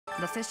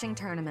The fishing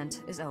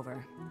tournament is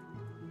over.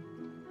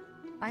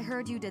 I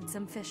heard you did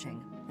some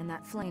fishing, and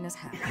that flame is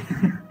happy.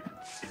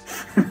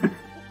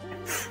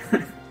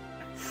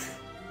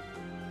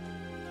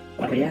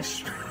 Well,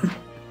 yes.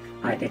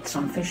 I did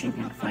some fishing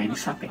and Flame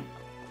is happy.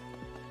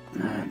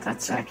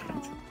 That's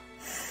accurate.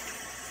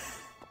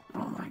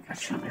 Oh my god,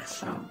 Shamir,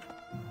 so...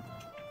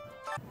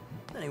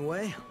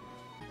 Anyway...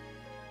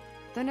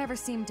 There never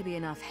seemed to be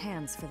enough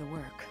hands for the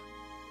work.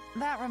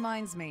 That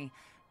reminds me,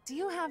 do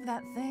you have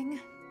that thing?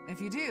 If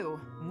you do,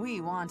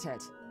 we want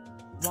it.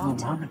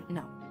 Want it?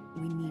 No,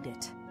 we need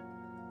it.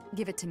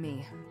 Give it to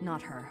me,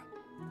 not her.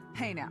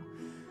 Hey now,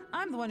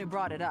 I'm the one who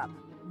brought it up.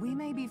 We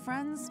may be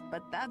friends,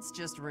 but that's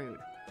just rude.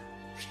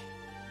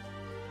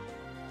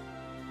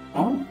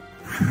 Oh?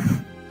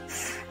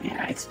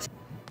 Yeah, it's...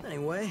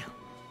 Anyway...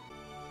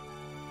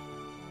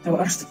 The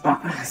worst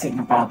thing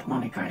about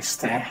Monica is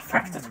the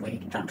fact that we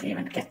don't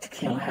even get to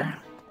kill her.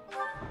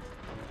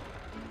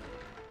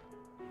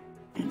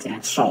 In the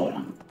end,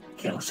 Solon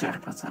kills her,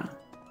 but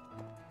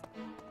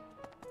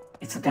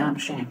it's a damn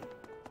shame.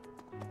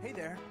 Hey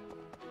there.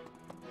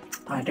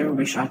 I do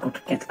wish I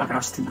could get a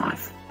rusty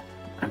knife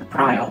and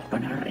pry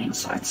open her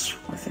insides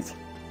with it.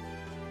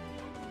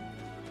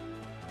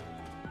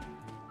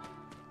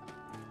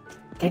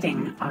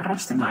 Getting a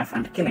rusty knife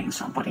and killing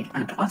somebody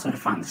and other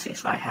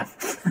fantasies I have.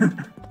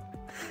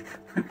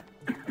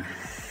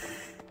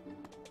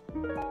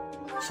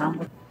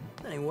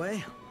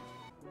 Anyway.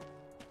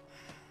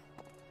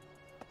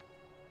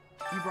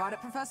 You brought it,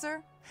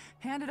 Professor?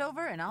 Hand it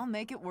over and I'll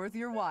make it worth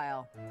your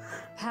while.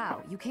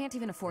 How? You can't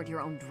even afford your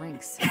own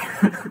drinks.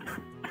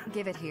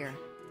 Give it here.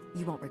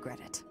 You won't regret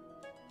it.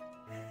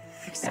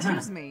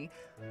 Excuse me.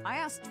 I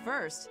asked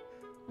first.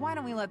 Why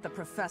don't we let the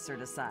Professor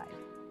decide?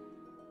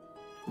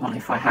 Well,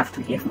 if I have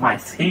to give my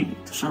thing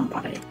to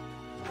somebody...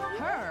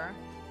 Her?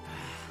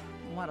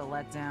 What a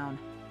letdown.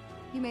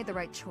 You made the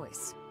right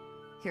choice.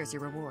 Here's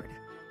your reward.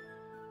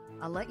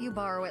 I'll let you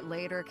borrow it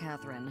later,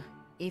 Catherine,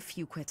 if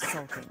you quit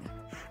sulking.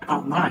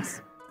 Oh, nice.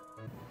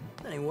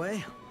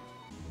 Anyway...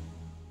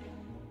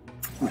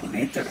 We'll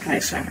need to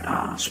raise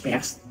her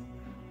spear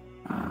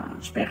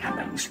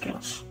handling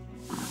skills.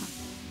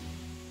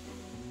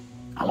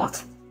 A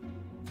lot.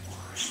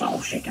 So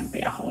she can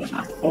be a holy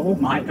knight. Oh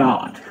my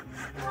god!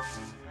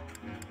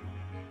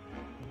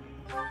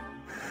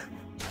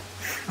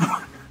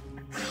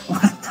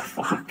 What the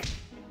fuck?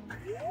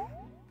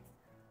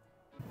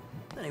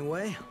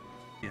 Anyway...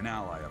 An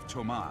ally of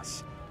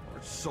Tomas,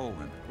 or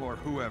Solon, or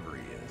whoever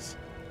he is.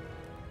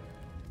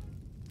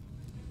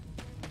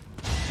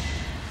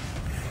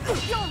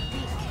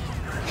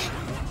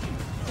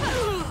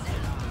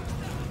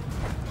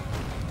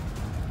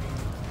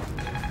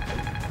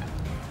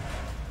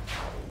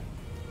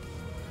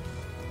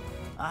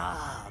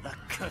 Ah, the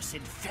cursed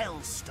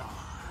Fellstar.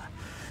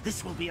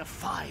 This will be a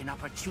fine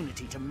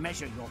opportunity to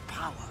measure your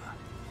power.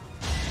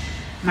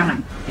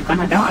 Man, you're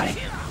gonna die.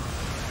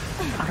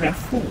 Are you a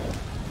fool?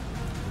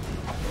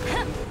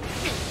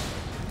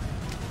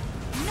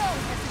 No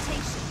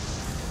hesitation.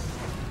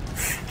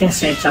 Guess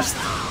they just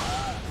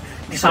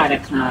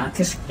decided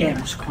this game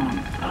has gone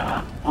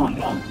on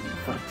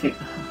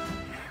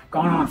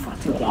for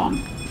too long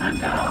and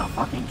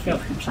fucking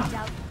killed himself.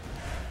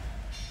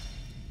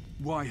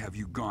 Why have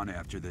you gone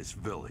after this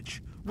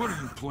village? What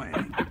are you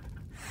planning?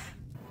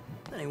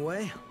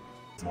 Anyway...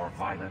 More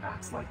violent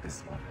acts like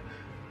this one.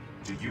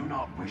 Do you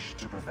not wish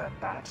to prevent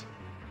that?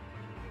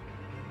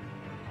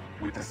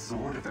 With the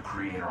sword of the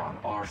Creator on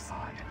our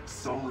side,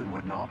 Solon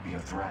would not be a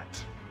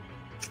threat.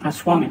 I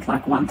swung it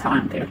like one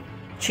time, dude.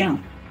 Chill.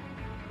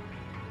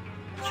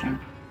 Chill.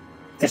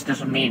 This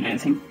doesn't mean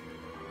anything.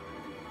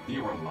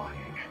 You are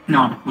lying.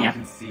 No, yeah.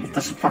 It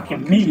doesn't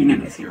fucking mean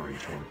anything. Fury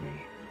toward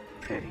me.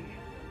 Pity.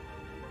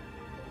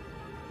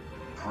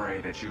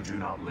 Pray that you do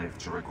not live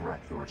to regret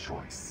your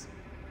choice.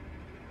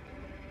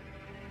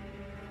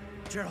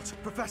 Gerald,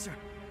 Professor,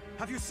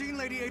 have you seen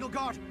Lady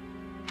Edelgard?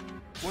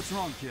 What's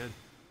wrong, kid?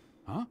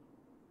 Huh?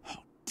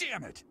 Oh,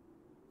 damn it!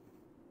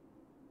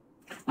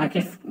 Like,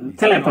 if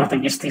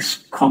teleporting is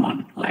this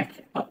common,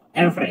 like,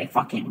 every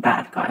fucking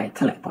bad guy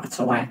teleports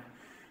away,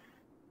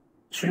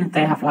 shouldn't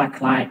they have,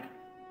 like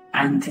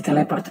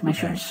anti-teleport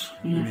measures?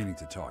 Yeah. Meaning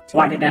to talk to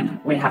Why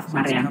didn't we have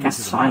Marianne cast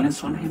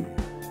silence on him?